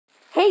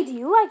Hey, do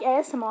you like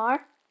ASMR?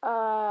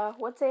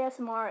 What's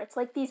ASMR? It's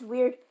like these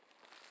weird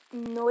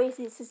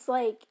noises. It's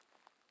like,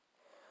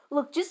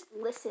 look, just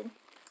listen.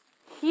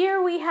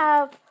 Here we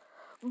have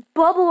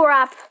bubble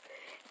wrap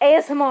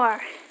ASMR.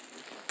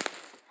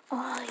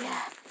 Oh,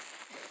 yeah.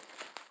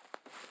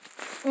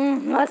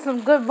 That's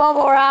some good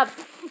bubble wrap.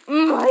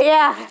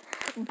 Yeah,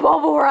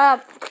 bubble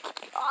wrap.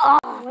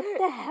 What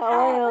the hell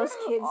are those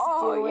kids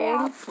doing?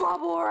 Yeah,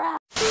 bubble wrap.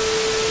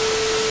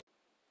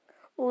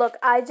 Look,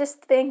 I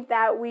just think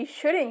that we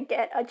shouldn't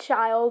get a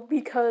child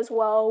because,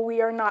 well,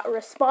 we are not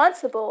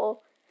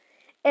responsible.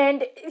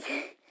 And,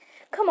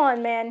 come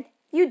on, man.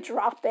 You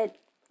drop it.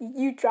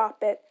 You drop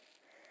it.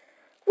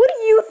 What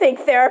do you think,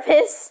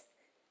 therapist?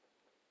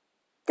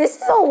 This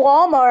is a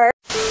Walmart.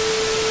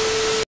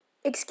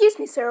 Excuse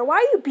me, sir. Why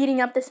are you beating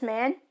up this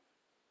man?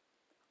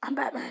 I'm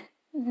Batman.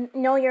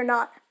 No, you're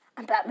not.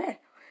 I'm Batman.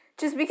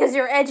 Just because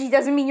you're edgy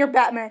doesn't mean you're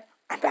Batman.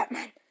 I'm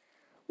Batman.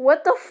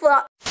 What the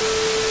fuck?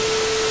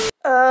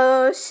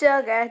 Oh,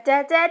 sugar,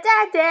 da da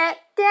da da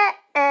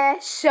da.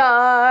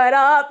 Shut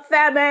up,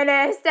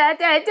 feminist, da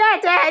da da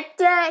da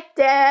da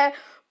da.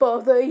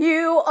 Both of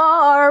you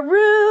are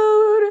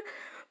rude.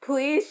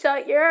 Please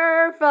shut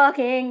your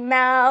fucking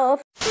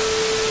mouth.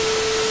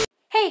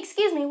 Hey,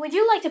 excuse me, would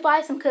you like to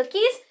buy some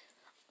cookies?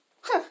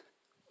 Huh,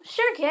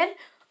 sure, kid.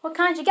 What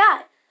kind you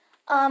got?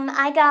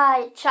 I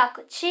got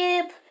chocolate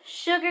chip,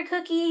 sugar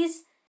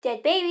cookies,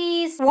 dead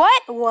babies.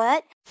 What?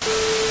 What?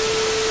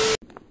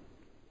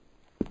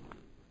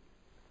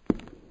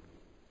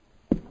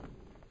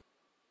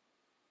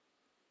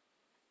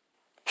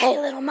 Hey,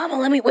 little mama,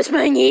 let me whisper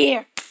in your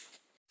ear.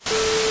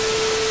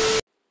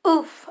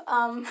 Oof,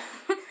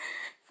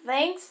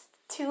 thanks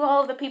to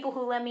all of the people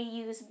who let me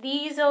use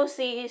these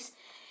OCs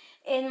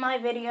in my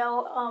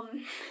video.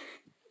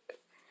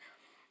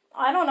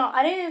 I don't know,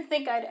 I didn't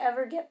think I'd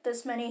ever get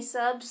this many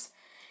subs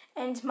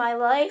in my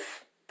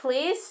life,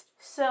 please.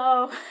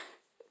 So,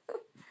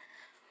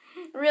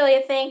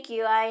 really, thank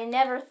you. I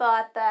never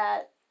thought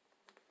that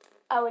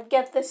I would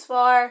get this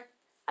far.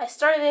 I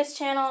started this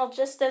channel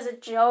just as a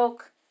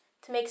joke,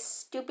 to make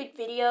stupid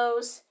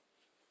videos,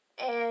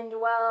 and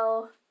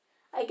well,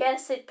 I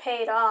guess it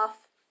paid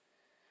off.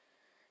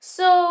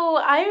 So,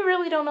 I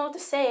really don't know what to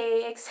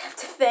say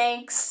except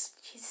thanks.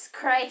 Jesus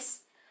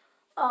Christ.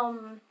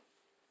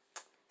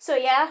 So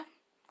yeah,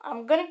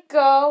 I'm gonna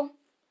go.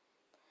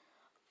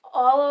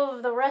 All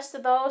of the rest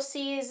of the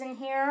OCs in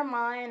here are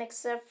mine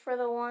except for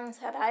the ones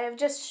that I have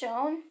just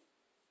shown.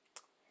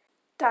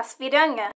 Das Vidanga.